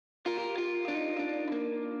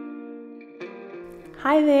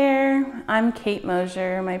Hi there, I'm Kate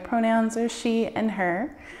Mosher. My pronouns are she and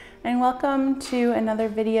her, and welcome to another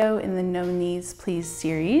video in the No Knees Please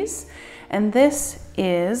series. And this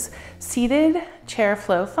is seated chair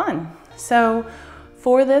flow fun. So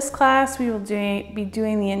for this class, we will be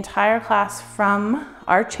doing the entire class from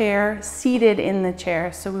our chair, seated in the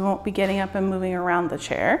chair. So we won't be getting up and moving around the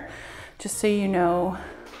chair, just so you know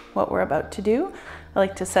what we're about to do. I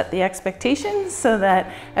like to set the expectations so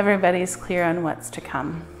that everybody's clear on what's to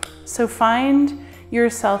come. So find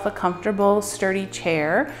yourself a comfortable, sturdy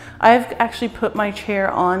chair. I've actually put my chair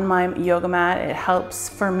on my yoga mat. It helps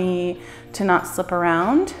for me to not slip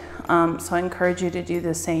around. So I encourage you to do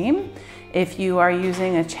the same. If you are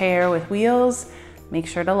using a chair with wheels, make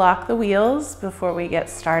sure to lock the wheels before we get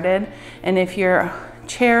started. And if your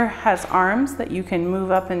chair has arms that you can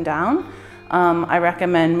move up and down, I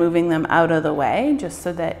recommend moving them out of the way just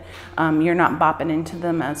so that you're not bopping into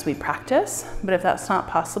them as we practice. But if that's not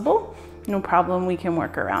possible, no problem, we can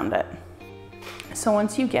work around it. So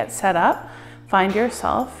once you get set up, find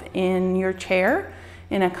yourself in your chair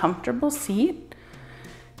in a comfortable seat,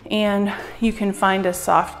 and you can find a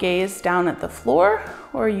soft gaze down at the floor,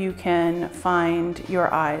 or you can find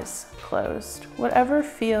your eyes closed. Whatever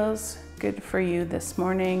feels good for you this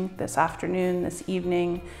morning, this afternoon, this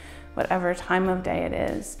evening, whatever time of day it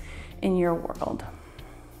is in your world.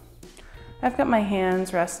 I've got my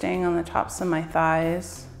hands resting on the tops of my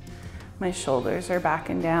thighs. My shoulders are back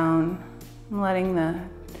and down. I'm letting the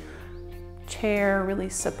chair really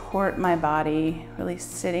support my body, really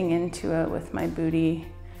sitting into it with my booty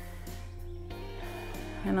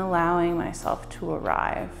and allowing myself to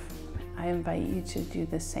arrive. I invite you to do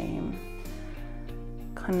the same.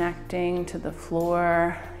 Connecting to the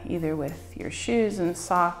floor, either with your shoes and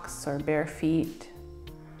socks or bare feet.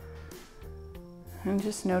 And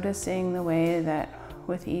just noticing the way that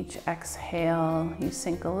with each exhale, you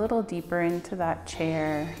sink a little deeper into that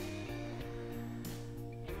chair.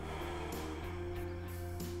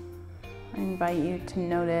 I invite you to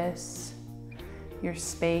notice your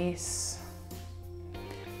space.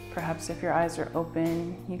 Perhaps if your eyes are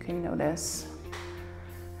open, you can notice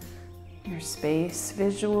your space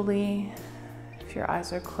visually. If your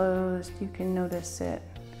eyes are closed, you can notice it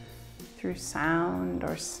through sound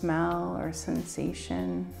or smell or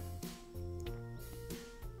sensation.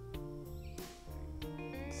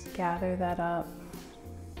 Just gather that up.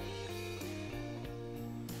 I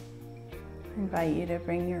invite you to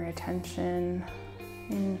bring your attention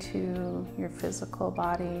into your physical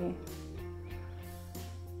body.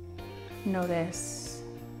 Notice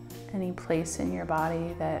any place in your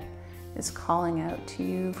body that is calling out to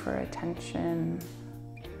you for attention.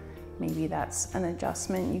 Maybe that's an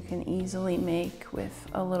adjustment you can easily make with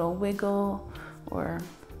a little wiggle or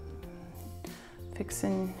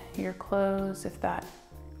fixing your clothes if that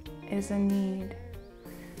is a need.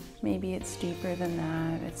 Maybe it's deeper than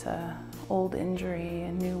that. It's an old injury,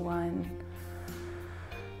 a new one,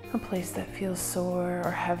 a place that feels sore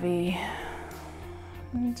or heavy.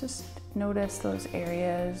 And just notice those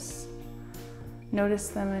areas. Notice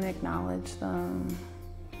them and acknowledge them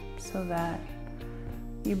so that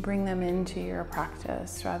you bring them into your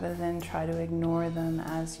practice rather than try to ignore them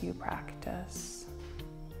as you practice.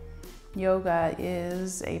 Yoga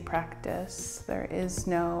is a practice. There is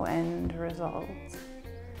no end result.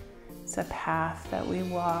 It's a path that we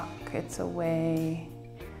walk. It's a way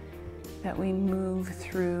that we move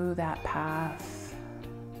through that path,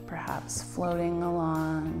 perhaps floating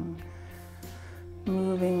along,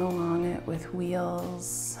 moving along it with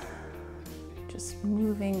wheels, just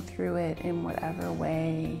moving through it in whatever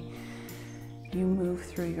way you move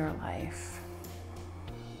through your life.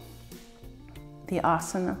 The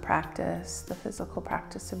asana practice, the physical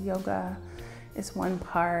practice of yoga, is one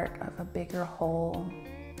part of a bigger whole,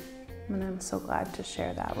 and I'm so glad to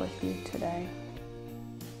share that with you today.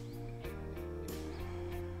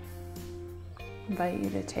 I invite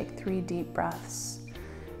you to take 3 deep breaths,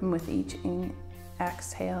 and with each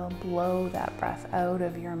exhale, blow that breath out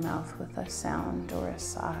of your mouth with a sound or a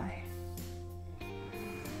sigh.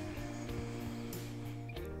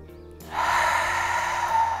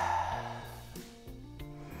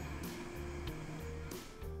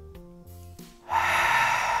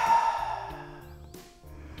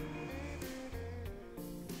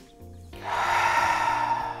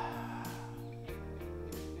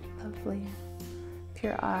 Lovely. If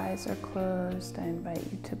your eyes are closed, I invite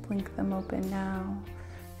you to blink them open now.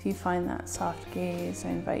 If you find that soft gaze, I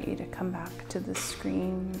invite you to come back to the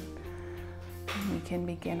screen and we can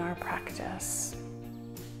begin our practice.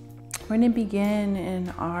 We're going to begin in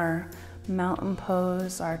our mountain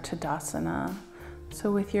pose, our Tadasana.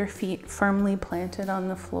 So with your feet firmly planted on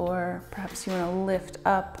the floor, perhaps you want to lift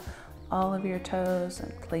up all of your toes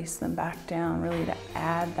and place them back down, really to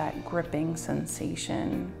add that gripping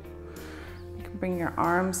sensation. You can bring your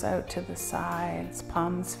arms out to the sides,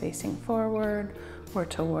 palms facing forward or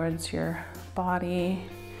towards your body,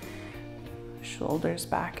 shoulders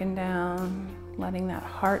back and down, letting that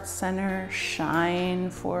heart center shine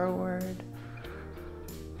forward.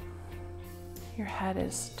 Your head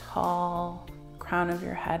is tall, crown of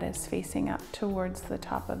your head is facing up towards the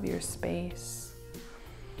top of your space.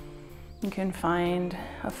 You can find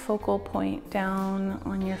a focal point down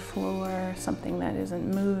on your floor, something that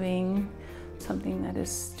isn't moving, something that is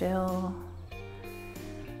still.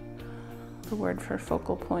 The word for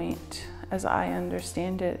focal point, as I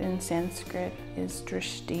understand it in Sanskrit, is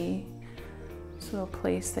drishti. So a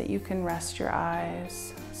place that you can rest your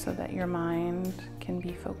eyes so that your mind can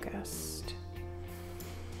be focused.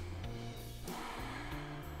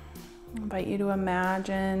 I invite you to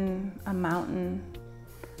imagine a mountain,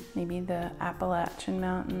 maybe the Appalachian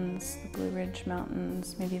Mountains, the Blue Ridge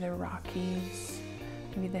Mountains, maybe the Rockies,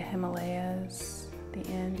 maybe the Himalayas, the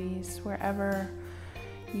Andes, wherever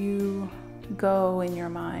you go in your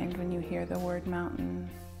mind when you hear the word mountain.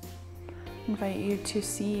 I invite you to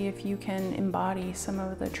see if you can embody some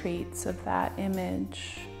of the traits of that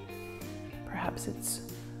image. Perhaps it's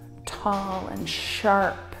tall and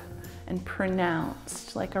sharp and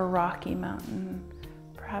pronounced like a Rocky Mountain.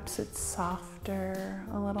 Perhaps it's softer,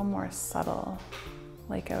 a little more subtle,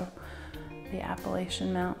 like the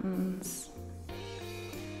Appalachian Mountains.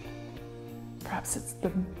 Perhaps it's the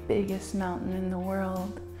biggest mountain in the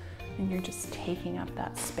world, and you're just taking up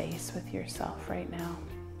that space with yourself right now.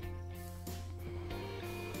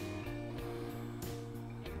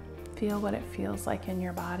 Feel what it feels like in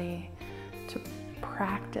your body to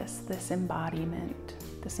practice this embodiment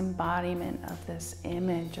of this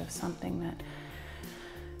image of something that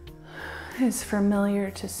is familiar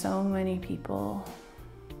to so many people.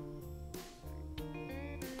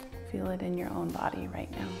 Feel it in your own body right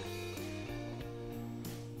now.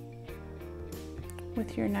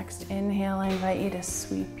 With your next inhale, I invite you to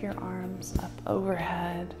sweep your arms up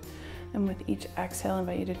overhead. And with each exhale, I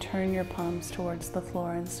invite you to turn your palms towards the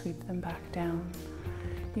floor and sweep them back down.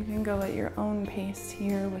 You can go at your own pace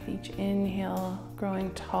here with each inhale,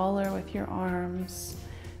 growing taller with your arms.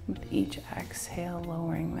 With each exhale,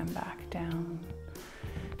 lowering them back down.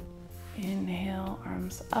 Inhale,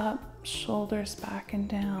 arms up, shoulders back and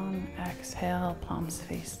down. Exhale, palms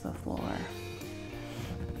face the floor.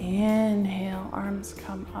 Inhale, arms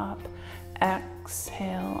come up.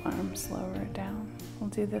 Exhale, arms lower down. We'll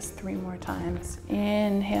do this 3 more times.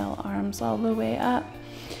 Inhale, arms all the way up.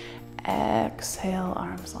 Exhale,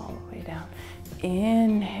 arms all the way down.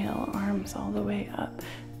 Inhale, arms all the way up.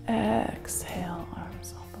 Exhale,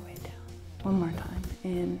 arms all the way down. 1 more time.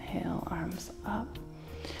 Inhale, arms up.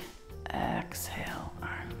 Exhale,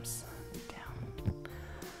 arms down.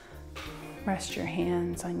 Rest your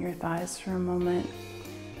hands on your thighs for a moment.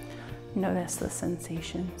 Notice the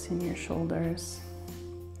sensations in your shoulders.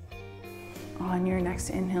 On your next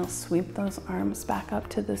inhale, sweep those arms back up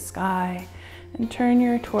to the sky and turn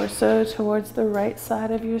your torso towards the right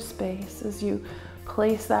side of your space as you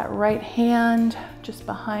place that right hand just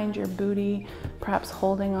behind your booty, perhaps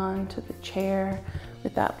holding on to the chair.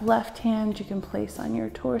 With that left hand, you can place on your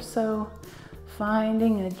torso,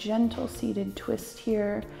 finding a gentle seated twist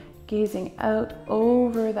here, gazing out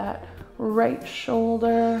over that right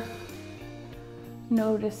shoulder,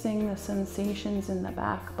 noticing the sensations in the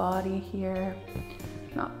back body here,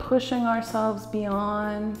 not pushing ourselves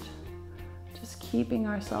beyond, just keeping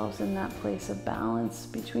ourselves in that place of balance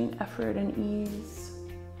between effort and ease.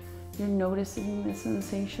 You're noticing the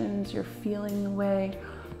sensations, you're feeling the way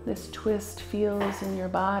this twist feels in your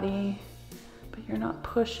body, but you're not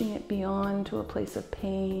pushing it beyond to a place of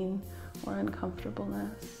pain or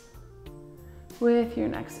uncomfortableness. With your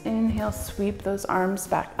next inhale, sweep those arms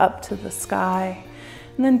back up to the sky,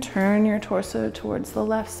 and then turn your torso towards the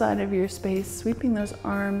left side of your space, sweeping those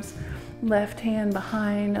arms, left hand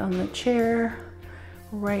behind on the chair,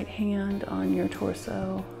 right hand on your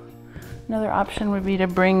torso. Another option would be to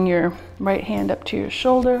bring your right hand up to your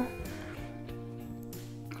shoulder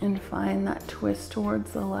and find that twist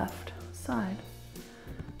towards the left side.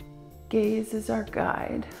 Gaze is our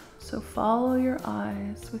guide, so follow your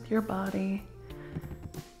eyes with your body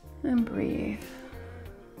and breathe.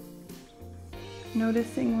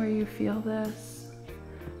 Noticing where you feel this,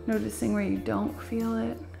 noticing where you don't feel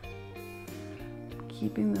it,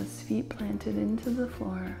 keeping those feet planted into the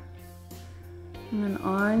floor. And then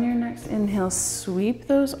on your next inhale, sweep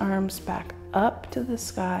those arms back up to the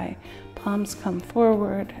sky, Palms come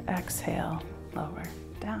forward, exhale, lower,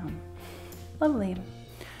 down. Lovely.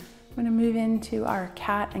 I'm going to move into our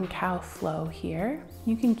cat and cow flow here.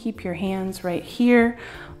 You can keep your hands right here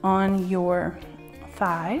on your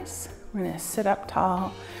thighs. We're going to sit up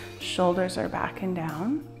tall, shoulders are back and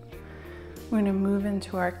down. We're going to move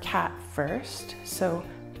into our cat first. So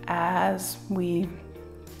as we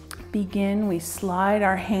begin, we slide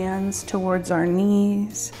our hands towards our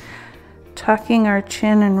knees, tucking our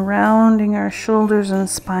chin and rounding our shoulders and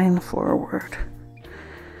spine forward.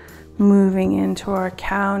 Moving into our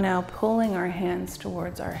cow now, pulling our hands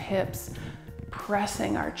towards our hips,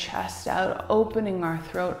 pressing our chest out, opening our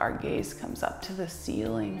throat, our gaze comes up to the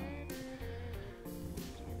ceiling.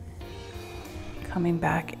 Coming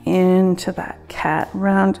back into that cat,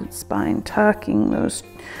 rounded spine, tucking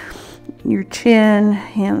your chin,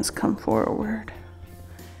 hands come forward.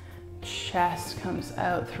 Chest comes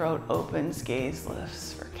out, throat opens, gaze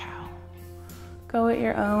lifts for cow. Go at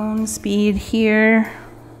your own speed here.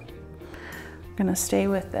 We're gonna stay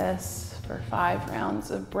with this for 5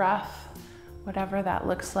 rounds of breath, whatever that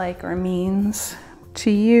looks like or means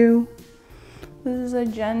to you. This is a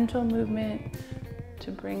gentle movement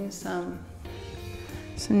to bring some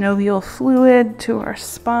synovial fluid to our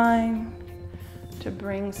spine, to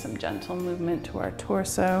bring some gentle movement to our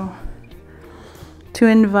torso, to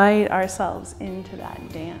invite ourselves into that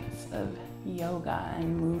dance of yoga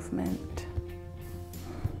and movement.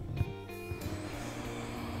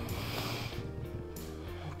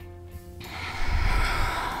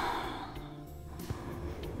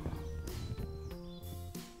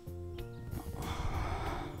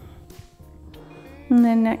 And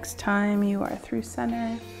then next time you are through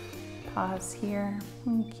center, pause here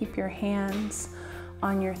and keep your hands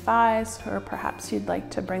on your thighs, or perhaps you'd like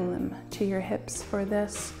to bring them to your hips for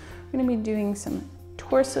this. We're going to be doing some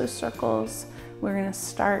torso circles. We're going to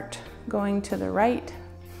start going to the right,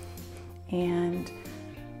 and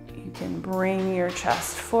you can bring your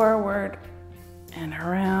chest forward and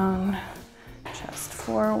around, chest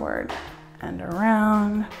forward and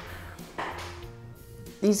around.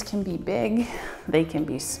 These can be big, they can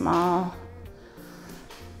be small.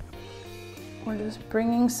 We're just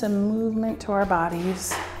bringing some movement to our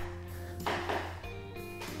bodies.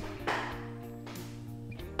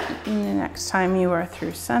 And the next time you are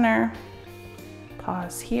through center,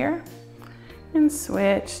 pause here and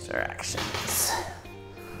switch directions.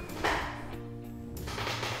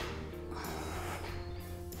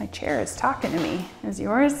 My chair is talking to me. Is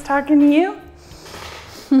yours talking to you?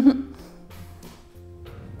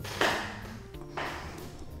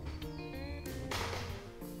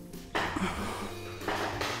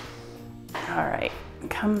 All right,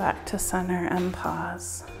 come back to center and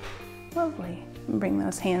pause. Lovely. And bring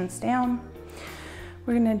those hands down.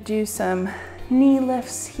 We're gonna do some knee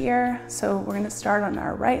lifts here. So we're gonna start on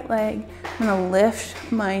our right leg. I'm gonna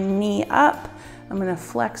lift my knee up. I'm gonna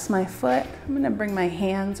flex my foot. I'm gonna bring my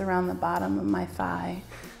hands around the bottom of my thigh.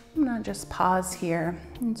 I'm gonna just pause here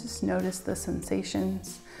and just notice the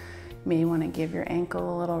sensations. You may wanna give your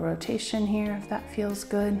ankle a little rotation here if that feels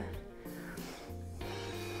good.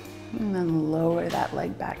 And then lower that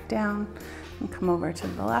leg back down and come over to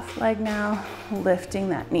the left leg now, lifting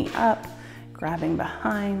that knee up, grabbing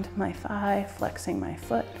behind my thigh, flexing my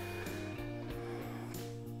foot.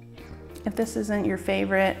 If this isn't your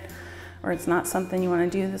favorite, or it's not something you want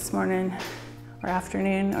to do this morning or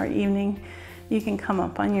afternoon or evening, you can come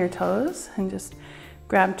up on your toes and just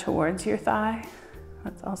grab towards your thigh.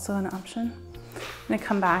 That's also an option. I'm gonna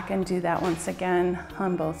come back and do that once again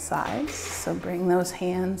on both sides. So bring those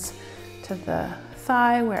hands to the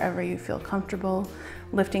thigh wherever you feel comfortable,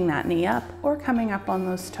 lifting that knee up or coming up on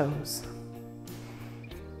those toes.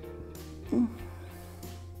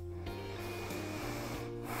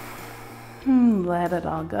 Let it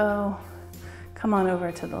all go. Come on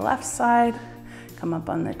over to the left side, come up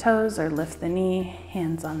on the toes or lift the knee,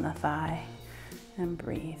 hands on the thigh, and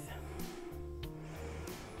breathe.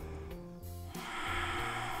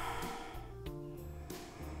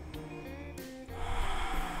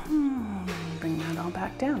 Bring that all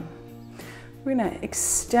back down. We're gonna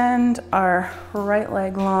extend our right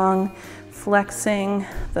leg long, flexing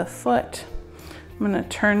the foot. I'm gonna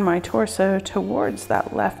turn my torso towards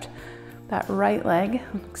that right leg,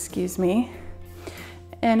 excuse me.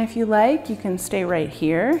 And if you like, you can stay right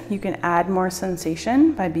here. You can add more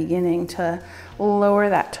sensation by beginning to lower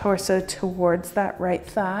that torso towards that right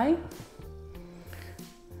thigh.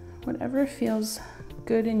 Whatever feels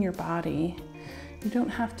good in your body. You don't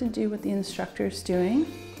have to do what the instructor's doing.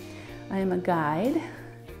 I am a guide.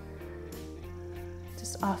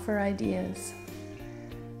 Just offer ideas,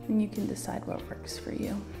 and you can decide what works for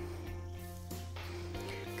you.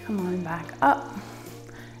 Come on back up.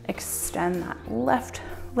 Extend that left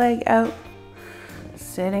leg out.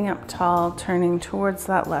 Sitting up tall, turning towards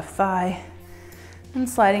that left thigh, and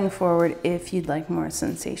sliding forward if you'd like more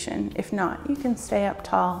sensation. If not, you can stay up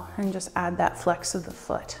tall and just add that flex of the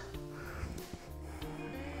foot.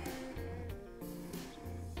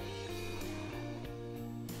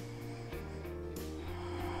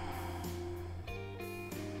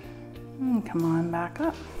 And come on back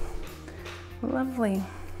up. Lovely.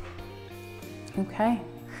 Okay,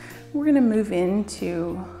 we're gonna move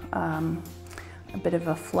into a bit of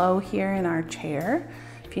a flow here in our chair.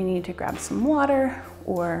 If you need to grab some water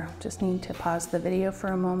or just need to pause the video for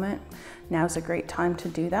a moment, now's a great time to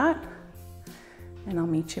do that. And I'll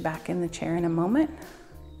meet you back in the chair in a moment.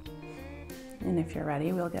 And if you're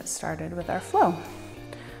ready, we'll get started with our flow.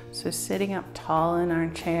 So sitting up tall in our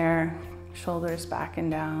chair, shoulders back and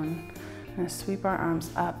down. I'm gonna sweep our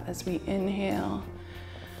arms up as we inhale.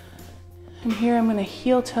 And here I'm gonna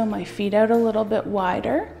heel toe my feet out a little bit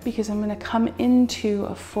wider because I'm gonna come into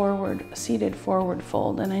a seated forward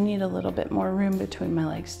fold, and I need a little bit more room between my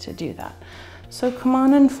legs to do that. So come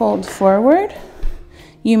on and fold forward.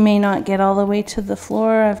 You may not get all the way to the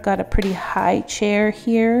floor. I've got a pretty high chair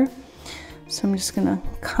here. So I'm just gonna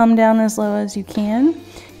come down as low as you can.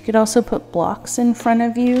 You could also put blocks in front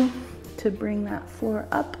of you to bring that floor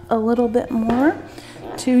up a little bit more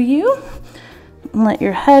to you. And let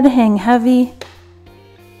your head hang heavy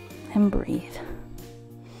and breathe.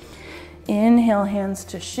 Inhale, hands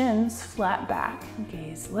to shins, flat back,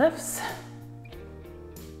 gaze lifts.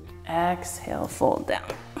 Exhale, fold down.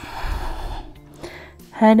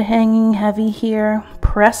 Head hanging heavy here,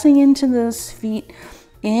 pressing into those feet,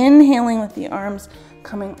 inhaling with the arms,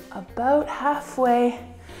 coming about halfway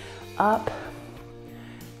up.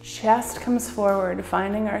 Chest comes forward,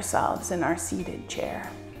 finding ourselves in our seated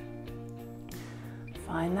chair.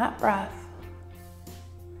 Find that breath.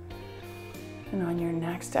 And on your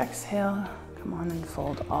next exhale, come on and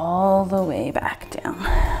fold all the way back down.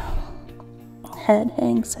 Head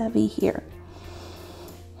hangs heavy here.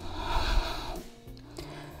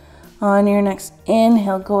 On your next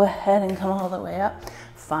inhale, go ahead and come all the way up.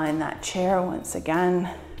 Find that chair once again.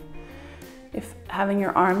 If having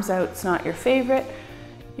your arms out is not your favorite,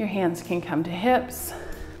 your hands can come to hips,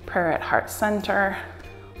 prayer at heart center.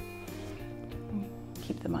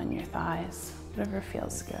 Keep them on your thighs, whatever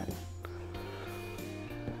feels good.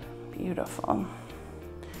 Beautiful.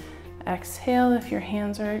 Exhale, if your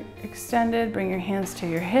hands are extended, bring your hands to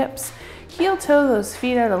your hips. Heel toe those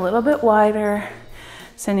feet out a little bit wider,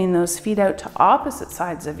 sending those feet out to opposite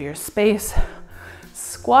sides of your space.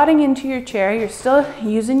 Squatting into your chair, you're still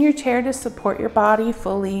using your chair to support your body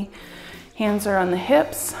fully. Hands are on the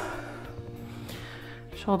hips,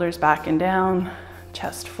 shoulders back and down,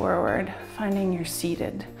 chest forward, finding your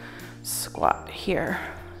seated squat here,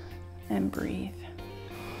 and breathe.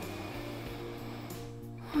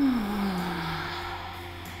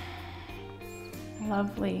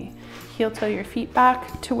 Lovely. Heel toe your feet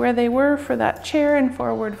back to where they were for that chair and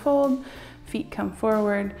forward fold. Feet come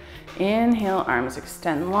forward. Inhale, arms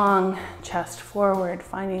extend long, chest forward,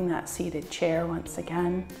 finding that seated chair once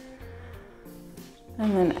again.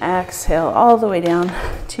 And then exhale all the way down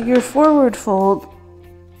to your forward fold.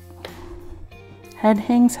 Head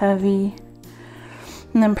hangs heavy.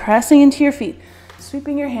 And then pressing into your feet,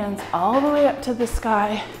 sweeping your hands all the way up to the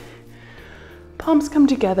sky. Palms come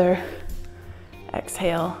together.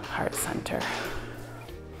 Exhale, heart center.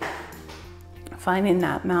 Finding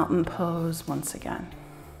that mountain pose once again.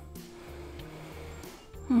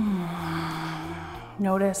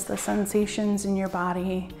 Notice the sensations in your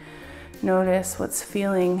body. Notice what's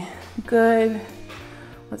feeling good,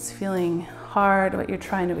 what's feeling hard, what you're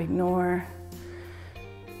trying to ignore.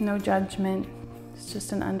 No judgment. It's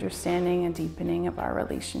just an understanding and deepening of our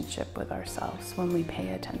relationship with ourselves when we pay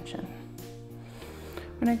attention.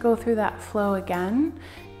 We're gonna go through that flow again.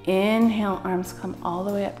 Inhale, arms come all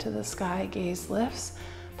the way up to the sky, gaze lifts.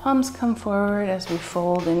 Palms come forward as we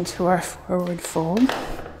fold into our forward fold.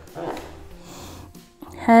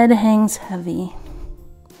 Head hangs heavy.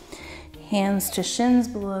 Hands to shins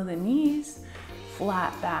below the knees,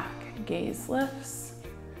 flat back, gaze lifts.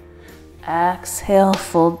 Exhale,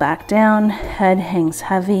 fold back down, head hangs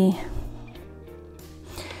heavy.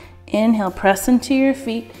 Inhale, press into your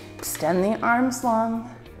feet, extend the arms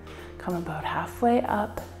long, come about halfway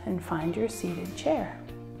up and find your seated chair.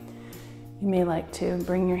 You may like to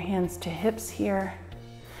bring your hands to hips here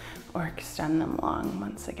or extend them long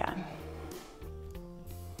once again.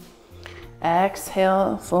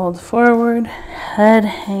 Exhale, fold forward, head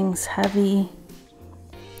hangs heavy.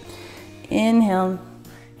 Inhale,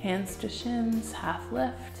 Hands to shins, half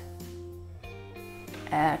lift.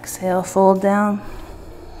 Exhale, fold down.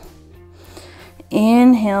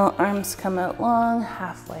 Inhale, arms come out long,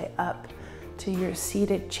 halfway up to your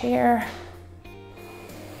seated chair.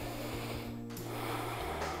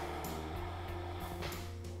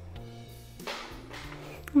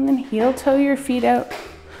 And then heel toe your feet out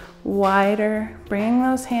wider, bringing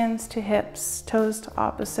those hands to hips, toes to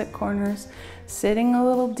opposite corners, sitting a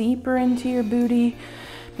little deeper into your booty.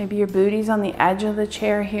 Maybe your booty's on the edge of the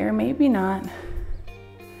chair here, maybe not.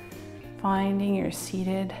 Finding your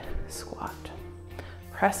seated squat.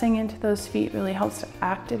 Pressing into those feet really helps to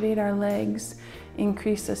activate our legs,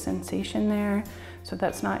 increase the sensation there. So if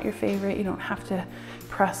that's not your favorite, you don't have to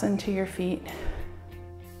press into your feet.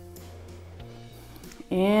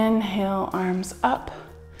 Inhale, arms up.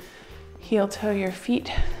 Heel toe your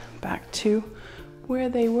feet back to where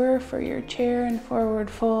they were for your chair and forward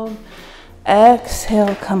fold.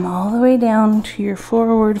 Exhale, come all the way down to your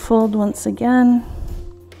forward fold once again.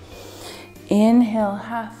 Inhale,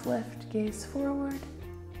 half lift, gaze forward.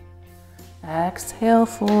 Exhale,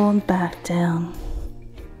 fold back down.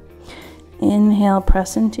 Inhale,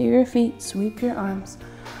 press into your feet, sweep your arms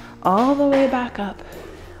all the way back up.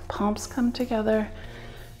 Palms come together.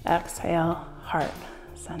 Exhale, heart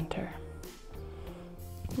center.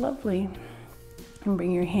 Lovely. And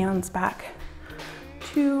bring your hands back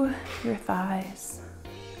to your thighs.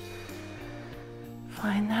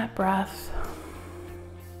 Find that breath.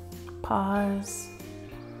 Pause.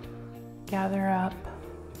 Gather up.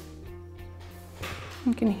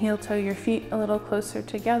 You can heel toe your feet a little closer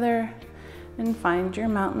together and find your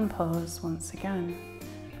mountain pose once again.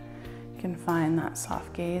 You can find that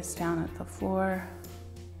soft gaze down at the floor.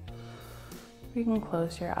 You can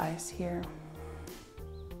close your eyes here.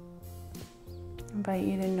 I invite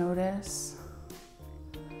you to notice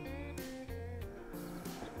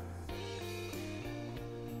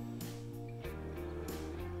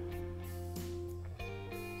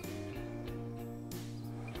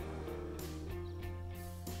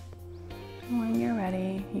when you're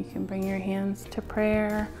ready, you can bring your hands to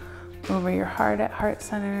prayer over your heart at heart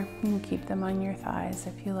center. You can keep them on your thighs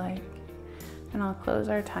if you like. And I'll close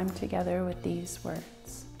our time together with these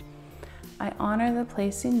words. I honor the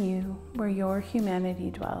place in you where your humanity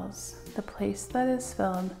dwells, the place that is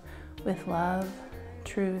filled with love,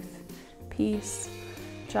 truth, peace,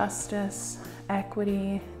 justice,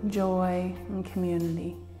 equity, joy, and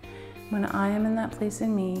community. When I am in that place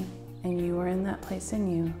in me, and you are in that place in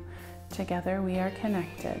you, together we are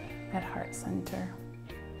connected at Heart Center.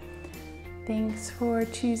 Thanks for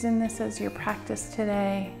choosing this as your practice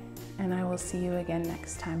today, and I will see you again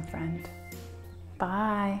next time, friend.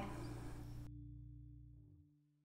 Bye.